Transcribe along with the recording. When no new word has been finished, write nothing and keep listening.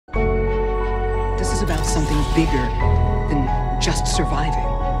about something bigger than just surviving.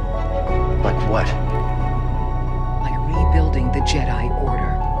 Like what? Like rebuilding the Jedi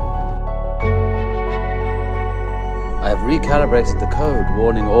Order. I have recalibrated the code,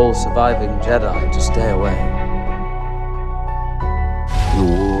 warning all surviving Jedi to stay away. The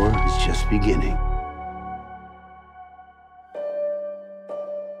war is just beginning.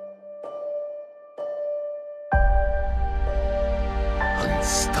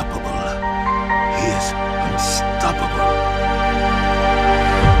 Unstoppable. He is unstoppable.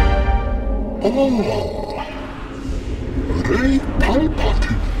 Oh, Rey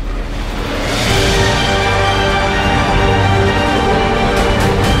Palpatine.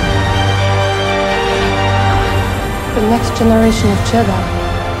 The next generation of Jedi.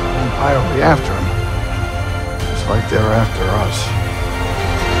 The Empire will be after him. Just like they're after us.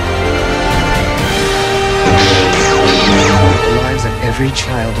 The lives of every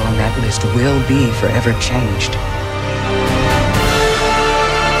child on that list will be forever changed.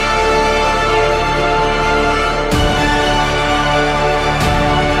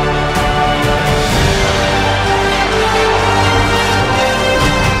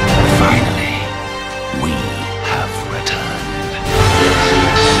 Finally, we have returned.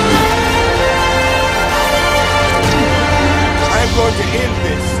 I am going to end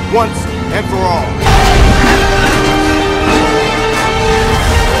this once and for all.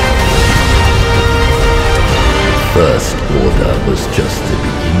 First Order was just the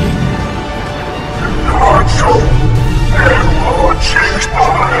beginning. Not so. You will change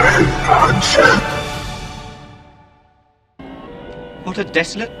my intention. What a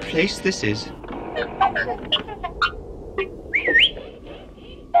desolate place this is.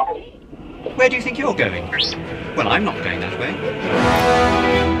 Where do you think you're going? Well, I'm not going that way.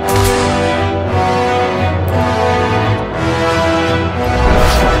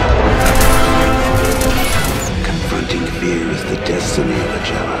 Confronting fear is the destiny of a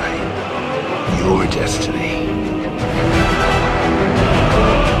Jedi. Your destiny.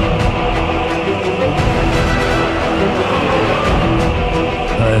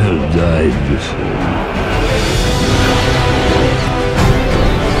 I have died before.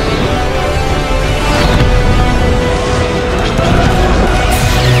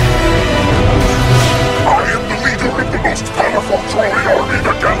 I am the leader of the most powerful droid army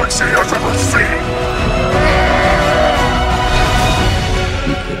the galaxy has ever seen.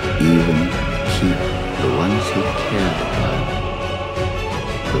 He could even keep the ones he cared about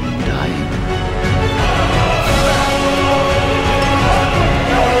from dying.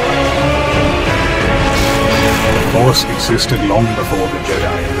 The Force existed long before the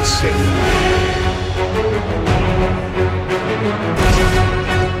Jedi and the Sith.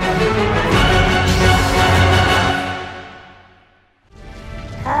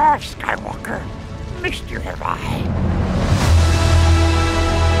 Skywalker, missed you have I.